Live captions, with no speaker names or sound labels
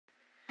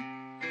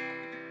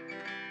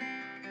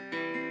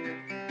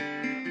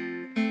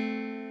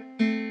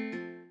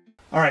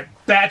All right,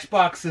 batch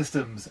box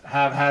systems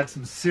have had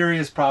some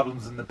serious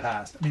problems in the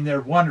past. I mean,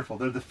 they're wonderful.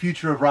 They're the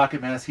future of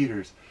rocket mass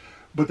heaters.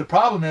 But the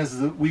problem is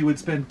that we would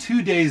spend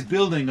 2 days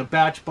building a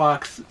batch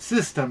box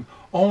system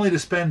only to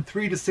spend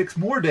 3 to 6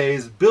 more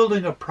days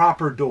building a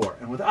proper door.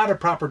 And without a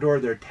proper door,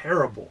 they're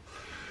terrible.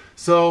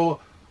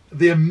 So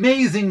the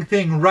amazing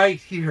thing right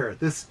here,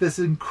 this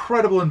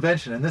incredible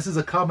invention, and this is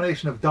a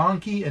combination of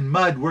donkey and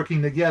mud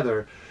working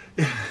together,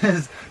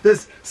 is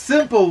this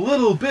simple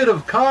little bit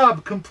of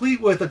cob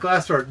complete with a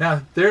glass door.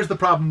 Now, there's the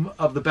problem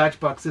of the batch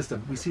box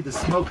system. We see the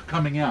smoke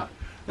coming out.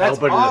 That's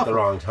opened awful. at the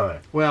wrong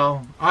time.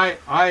 Well, I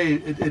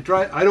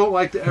don't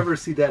like to ever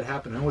see that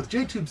happen. And with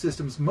J-tube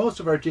systems, most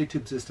of our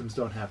J-tube systems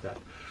don't have that.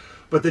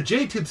 But the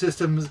J-tube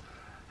systems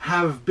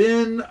have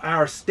been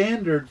our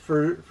standard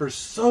for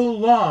so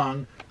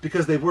long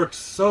because they've worked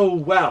so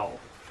well.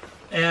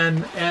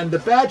 And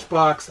the batch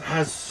box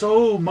has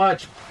so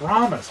much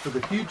promise for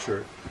the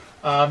future.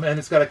 And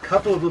it's got a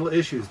couple of little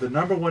issues. The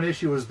number one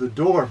issue is the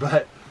door,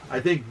 but I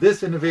think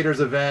this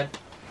Innovators event,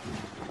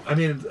 I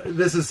mean,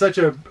 this is such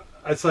a,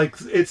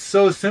 it's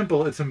so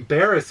simple, it's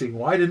embarrassing.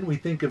 Why didn't we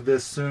think of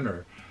this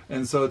sooner?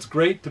 And so it's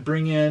great to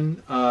bring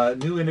in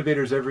new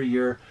innovators every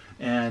year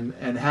and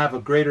have a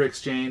greater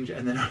exchange,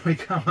 and then we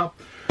come up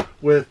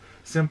with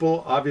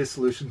simple, obvious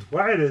solutions.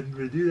 Why didn't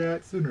we do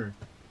that sooner?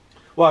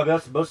 Well,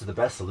 most of the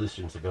best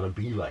solutions are going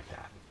to be like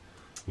that.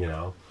 You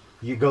know,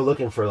 you go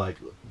looking for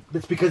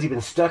it's because you've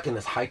been stuck in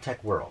this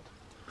high-tech world.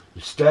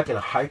 You're stuck in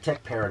a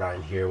high-tech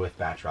paradigm here with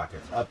batch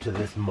rockets up to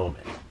this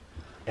moment.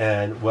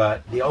 And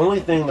the only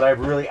thing that I've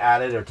really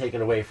added or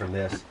taken away from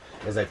this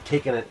is I've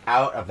taken it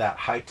out of that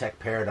high-tech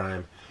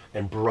paradigm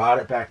and brought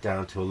it back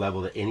down to a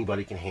level that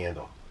anybody can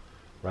handle,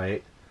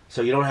 right?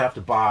 So you don't have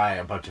to buy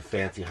a bunch of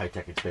fancy,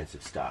 high-tech,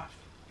 expensive stuff.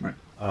 Right.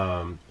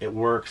 It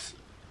works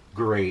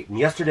great. And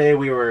yesterday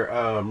we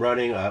were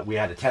running, we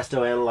had a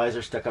testo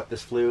analyzer stuck up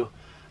this flue,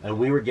 and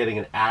we were getting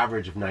an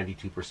average of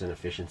 92%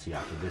 efficiency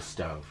out of this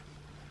stove,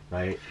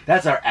 right?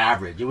 That's our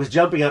average. It was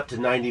jumping up to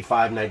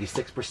 95,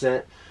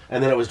 96%,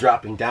 and then it was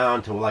dropping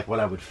down to like when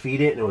I would feed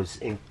it, and it was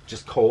in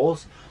just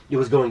coals. It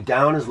was going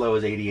down as low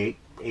as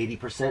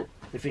 80%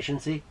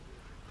 efficiency.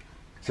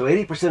 So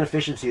 80%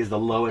 efficiency is the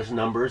lowest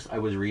numbers I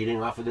was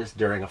reading off of this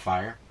during a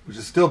fire. Which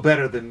is still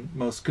better than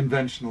most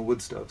conventional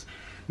wood stoves.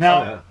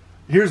 Now,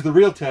 here's the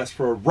real test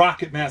for a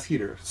rocket mass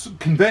heater.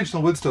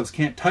 Conventional wood stoves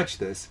can't touch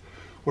this,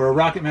 where a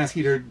rocket mass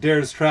heater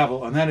dares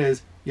travel, and that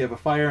is, you have a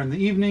fire in the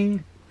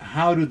evening.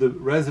 How do the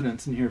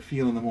residents in here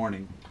feel in the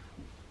morning?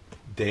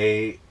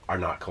 They are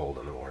not cold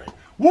in the morning.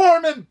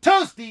 Warm and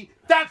toasty!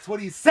 That's what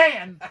he's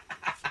saying!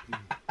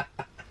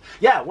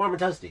 Yeah, warm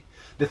and toasty.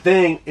 The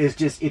thing is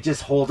it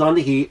just holds on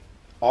to heat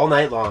all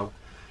night long,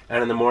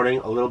 and in the morning,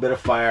 a little bit of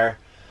fire,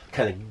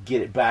 kind of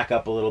get it back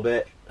up a little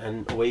bit,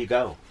 and away you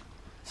go.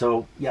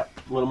 So, yep,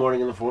 a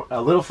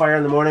little fire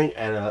in the morning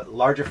and a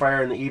larger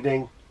fire in the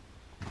evening.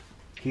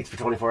 Heats for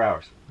 24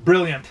 hours.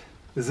 Brilliant.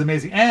 This is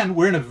amazing. And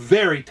we're in a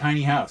very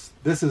tiny house.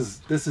 This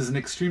is an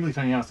extremely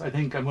tiny house. I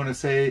think I'm going to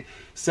say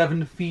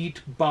 7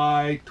 feet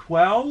by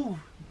 12.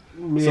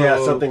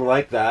 Yeah, something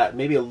like that.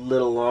 Maybe a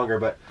little longer,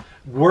 but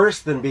worse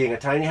than being a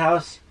tiny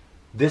house,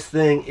 this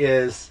thing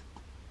is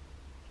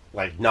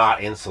like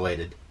not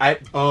insulated.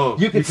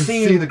 You can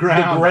see the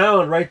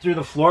ground right through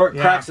the floor,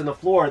 cracks in the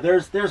floor.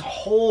 There's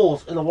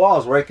holes in the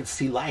walls where I can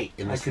see light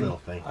in this little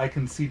thing. I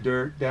can see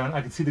dirt down.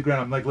 I can see the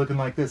ground. I'm like looking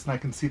like this, and I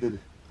can see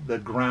the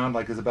ground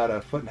like is about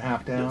 1.5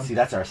 feet down. See,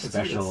 that's our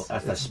special.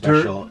 That's the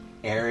special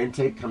air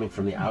intake coming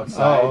from the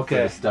outside for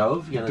the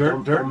stove. You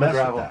know, don't mess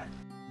with that.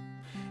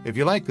 If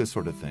you like this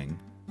sort of thing,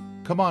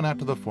 come on out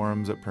to the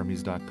forums at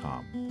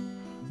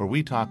Permies.com, where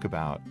we talk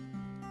about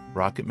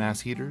rocket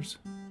mass heaters,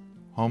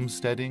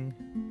 homesteading,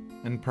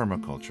 and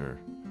permaculture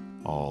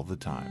all the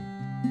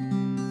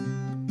time.